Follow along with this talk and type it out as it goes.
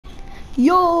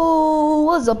Yo,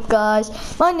 what's up guys?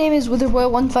 My name is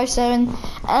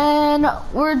Witherboy157 and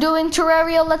we're doing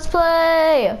Terraria Let's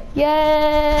Play!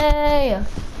 Yay!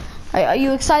 Are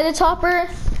you excited, Topper?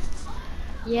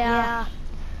 Yeah.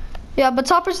 Yeah, but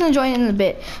Topper's gonna join in a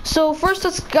bit. So first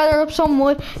let's gather up some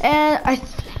wood, and I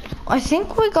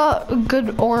think we got a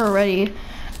good ore already.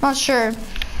 Not sure.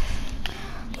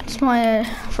 Let's mine it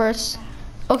first.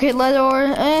 Okay, lead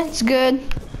ore, it's good.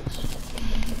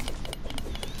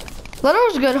 Lead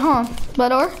ore's good, huh?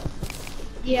 Lead ore?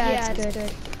 Yeah, it's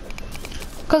good.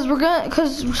 Cause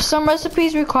some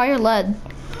recipes require lead.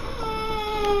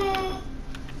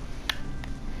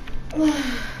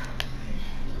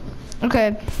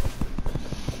 Okay.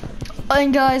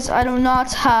 And guys, I do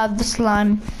not have the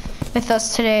slime with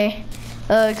us today,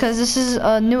 cause this is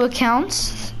new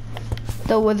accounts,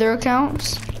 the Wither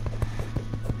accounts.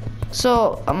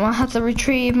 So I'm gonna have to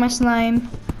retrieve my slime.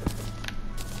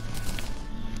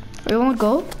 You wanna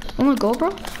go? Wanna go,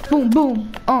 bro? Boom,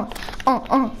 boom.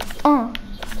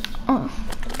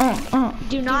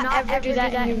 Do not ever do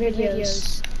that in your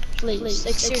videos. Please.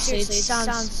 Like, seriously, it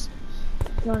sounds...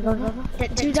 No.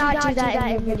 Do not do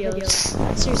that in your videos.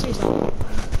 Seriously.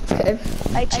 Okay.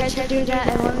 I tried to do that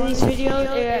in one of these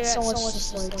videos, it got so much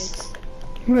dislikes.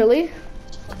 Really?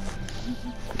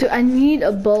 Dude, I need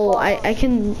a bow. I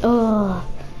can,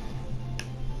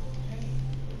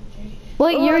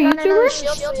 Wait, you're a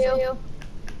YouTuber?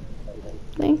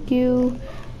 Thank you.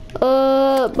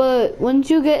 But once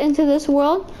you get into this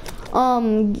world,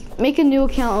 make a new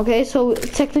account, okay? So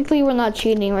technically we're not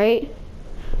cheating, right?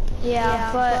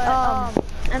 Yeah, but,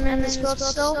 I'm in this world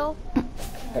still.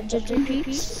 Just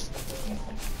repeats.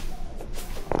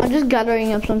 I'm just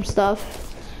gathering up some stuff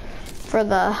for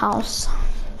the house.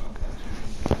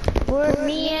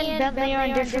 Me and Bentley are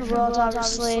in different worlds,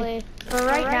 obviously. For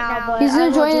right now, but he's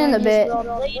gonna join in a bit.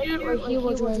 Later, or he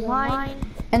will join mine.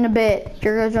 In a bit.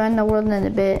 You're gonna join the world in a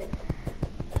bit.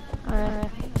 Alright.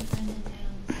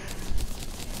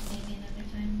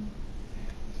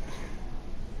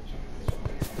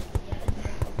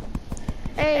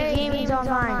 Hey, gaming's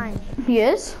online. He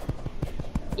is?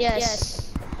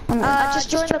 Yes. Just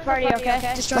join the party, okay?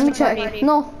 Just join the check. party.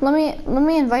 No, let me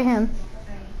invite him.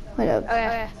 Wait up.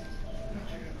 Okay.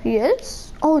 He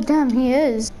is? Oh damn, he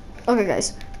is. Okay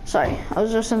guys, sorry. I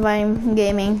was just inviting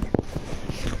gaming.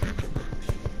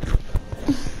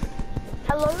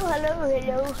 Hello.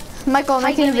 Michael, I'm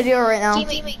making a video right now. I'm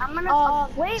gonna,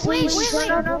 wait. Symbols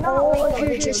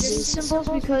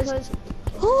because I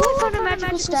found a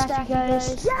magical staff, you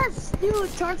guys. Yes,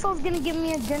 dude, Charles gonna give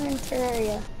me a gun in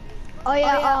Terraria. Oh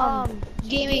yeah,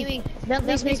 gaming.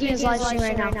 Bentley's making his live stream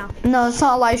right now. No, it's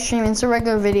not a live stream, it's a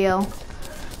regular video.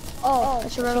 Oh,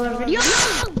 it's a regular video.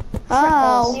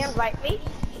 Oh. Can you invite me?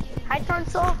 Hi,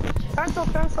 Turnsel.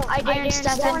 I dare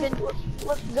step in.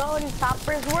 Let's go in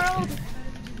Topper's world.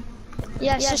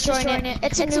 Yes, just join it.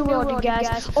 It's a new world, you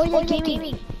guys. Oh yeah,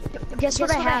 gaming. Guess what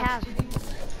I have?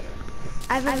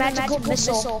 I have a magical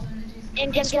missile.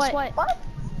 And guess what? What?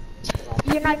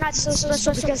 You're not so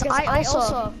special because I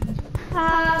also.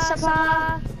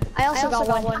 I also got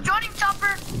one. I'm joining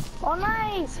Topper. Oh,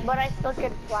 nice. But I still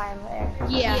could fly in there.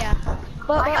 Yeah.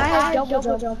 But I have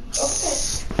double jump. Oh,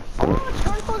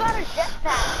 Turnsel got a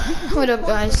jetpack. What up,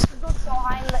 guys? Go so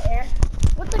high in the air.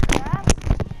 What the crap?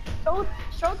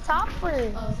 Show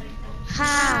Topper.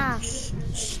 Ha.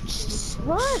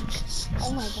 Look.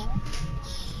 Oh my god.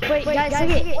 Wait, guys,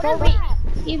 look it. Follow me.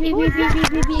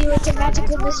 It's a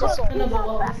magical missile.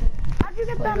 How'd you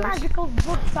get that magical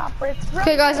book, Topper? It's from,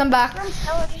 Okay guys, I'm back.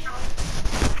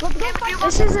 Let's go fight.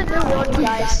 This is a new world, you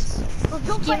guys. Let's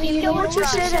go fight. You know what you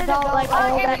said about like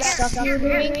all that stuff you were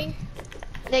doing?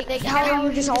 Like how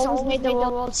you just always made the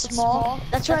world small?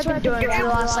 That's what I've been doing for the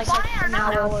last like an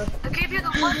hour. I gave you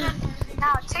the one.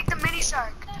 Now take the mini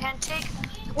shark and take.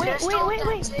 Wait.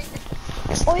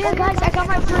 Oh yeah, guys, I got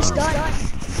my first gun.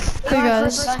 Hey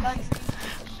guys.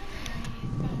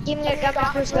 Give me I got my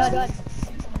first gun.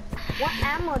 What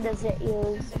ammo does it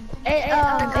use?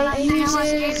 It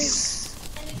uses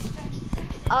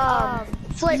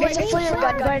it's a flare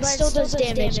gun, but it still does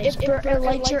damage. It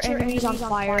lights your enemies on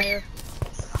fire.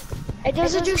 It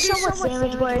doesn't do so much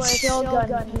damage, but it's still a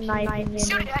gun, in my opinion.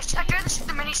 Shoot it! I'd rather shoot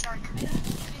the mini shark.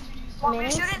 Want me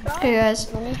to shoot it? Hey guys.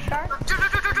 Mini shark?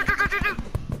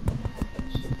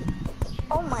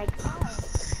 Oh my god.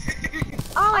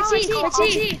 Oh, I see.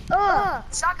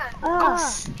 Shotgun.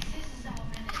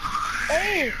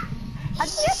 Hey, how'd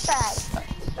you get that?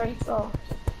 Turnsel.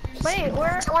 Wait,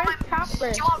 where's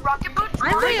Topper? Do you want rocket boots?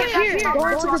 I'm right up here,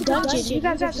 going to the dungeon. You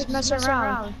guys have to mess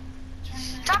around.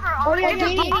 Chopper, Oh yeah, get the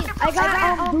gaming. pocket I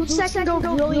got for boots that can go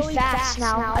really fast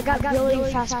now. I got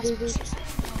really fast boots.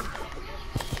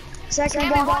 Second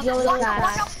Gaming, block really watch how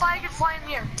fast. fly can fly in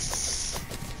here.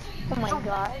 Oh my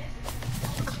god.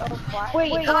 So fly.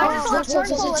 Wait, Let's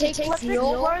does it take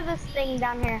fuel? explore this thing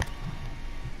down here.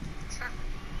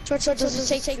 Torso,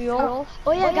 does it take fuel?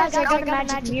 Oh yeah, guys, I got a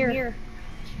magic mirror.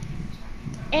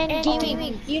 And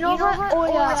gaming, you know what? Oh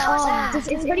yeah, does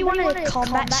anybody want a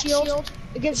combat shield?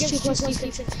 It gives 2+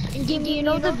 defense. And gaming, you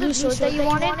know the blue sword that you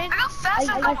wanted? I go fast.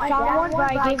 I found one,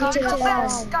 but I gave it to Gotta go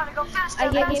fast. Gotta go fast.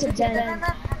 I gave it to Ben.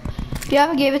 You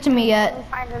haven't gave it to me yet.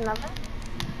 Find another.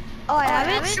 Oh, I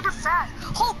have it? Super fast.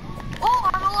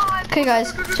 Oh, I'm alive. Okay,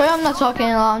 guys. Sorry, I'm not talking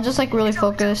a lot. I'm just like really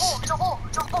focused.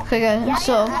 Okay, guys.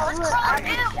 So,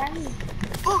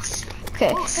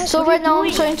 okay. So right now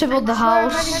I'm starting to build the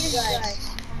house.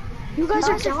 You guys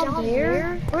are down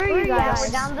there? Where are you Yeah, guys?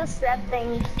 we're down this red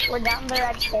thing. We're down the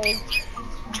red cave.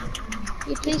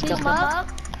 You please come up?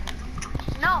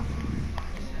 No.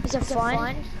 Is it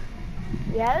fun?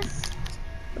 Yes?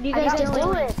 What are you I guys got doing?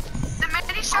 bullets. The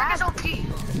mini shark is OP.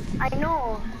 I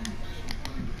know.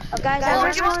 Guys, Oh,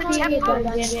 I'm you going to want be in the the temple?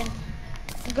 dungeon.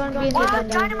 I'm going to be in the What?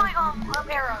 dungeon. Dynamite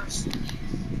arrows.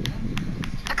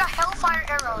 I got hellfire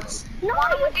arrows. No,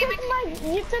 Want them, you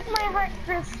Gaming? took my heart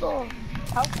crystal.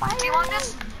 Hellfire? Do you want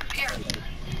this? Here.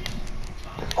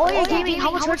 Oh yeah, gaming,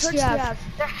 how much hearts do you have?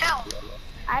 They're hell.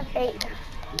 I have 8.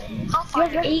 Hellfire.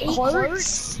 You have 8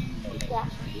 hearts? Yeah.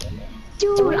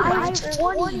 Dude, I have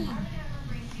 20.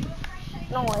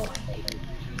 No way.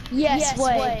 Yes,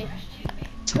 way.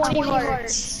 20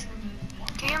 hearts.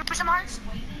 Can you give me some hearts?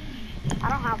 I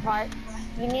don't have hearts.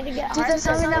 You need to get Dude, heart that's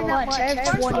not crystal. that much. I have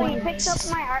First, 20. when you picked up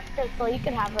my heart crystal, you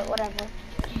can have it, whatever.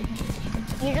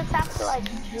 You just have to like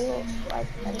do it, like.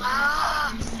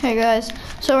 Ah. Hey guys.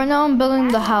 So right now I'm building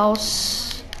the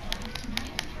house.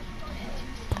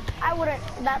 I wouldn't.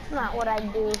 That's not what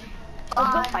I'd do.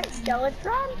 I'd go fight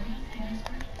Skeletron.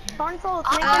 Console.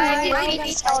 I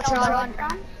need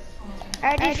Skeletron.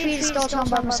 I defeated Skeletron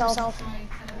by myself.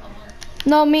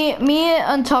 No, me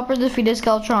and Topper defeated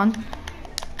Skeletron.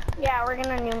 Yeah, we're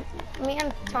gonna new. Me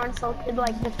and Console could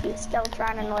like defeat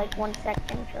Skeletron in like 1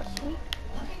 second. Trust me.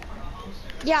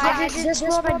 Yeah, I did this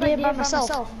world I did by myself.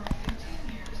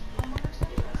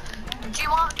 Do you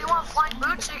want flying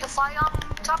boots so you can fly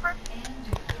Topper?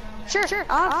 Sure.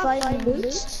 I'll have flying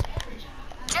boots.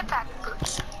 Jetpack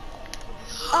boots.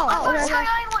 Oh, I found okay. Sky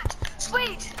Island.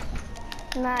 Sweet.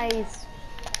 Nice.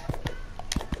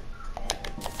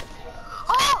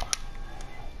 Oh.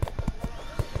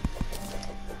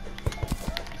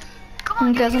 Come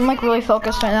on, Guys, I'm like really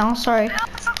focused right now. Sorry.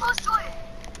 I'm so close to it.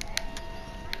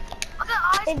 Look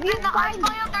at the eyes. If you In the eyes find-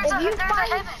 biome, there's if you a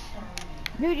find- heaven.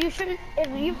 Dude, you should. If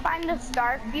you find the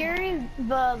Star Fury,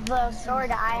 the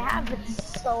sword I have,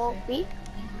 it's so OP.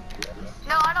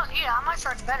 No, I don't need it. My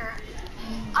sword's better.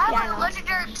 I have Yeah, I a know.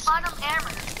 legendary platinum armor.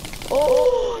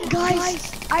 Oh,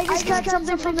 guys, I just got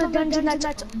something from the dungeon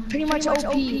that's pretty much OP.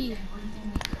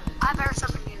 I have better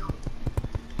stuff than you.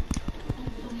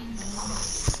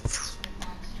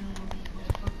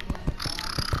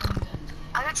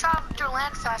 I can travel through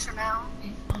land faster now.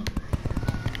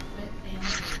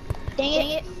 Dang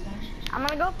it. I'm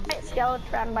gonna go fight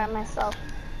Skeletron by myself.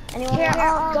 Anyone Here,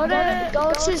 want- go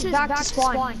to back to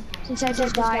spawn, since I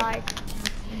just died.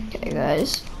 Okay,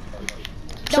 guys.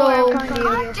 Don't worry, So I'm coming to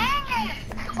Oh, you. dang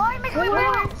it! Why are you making me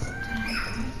lose?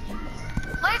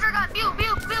 Laser gun,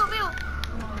 view.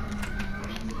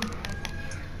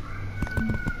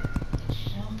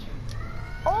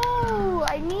 Oh,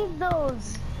 I need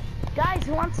those. Guys,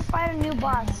 who wants to fight a new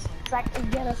boss? So I can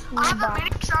get us a I new have a boss.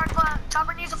 mini shark, but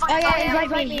Topper needs to find Oh a yeah, fire.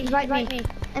 invite me.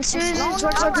 And soon as No, it's no,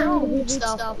 works, no. I'll do the boot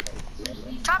stuff.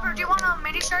 Topper, do you want a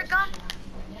mini shark gun?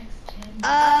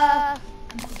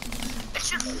 It's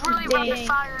just really rapid Dang.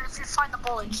 fire if you find the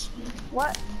bullets.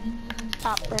 What?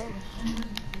 Topper.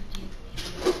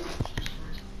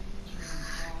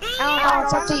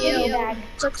 It's up to you.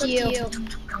 It's up to you.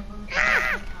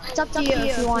 It's up to you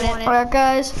if you want it. alright,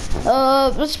 guys.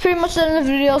 That's pretty much the end of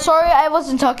the video. Sorry, I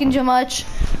wasn't talking too much.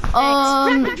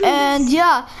 And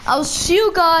yeah, I'll see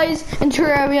you guys in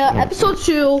Terraria episode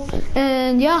 2.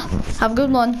 And yeah, have a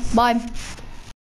good one. Bye.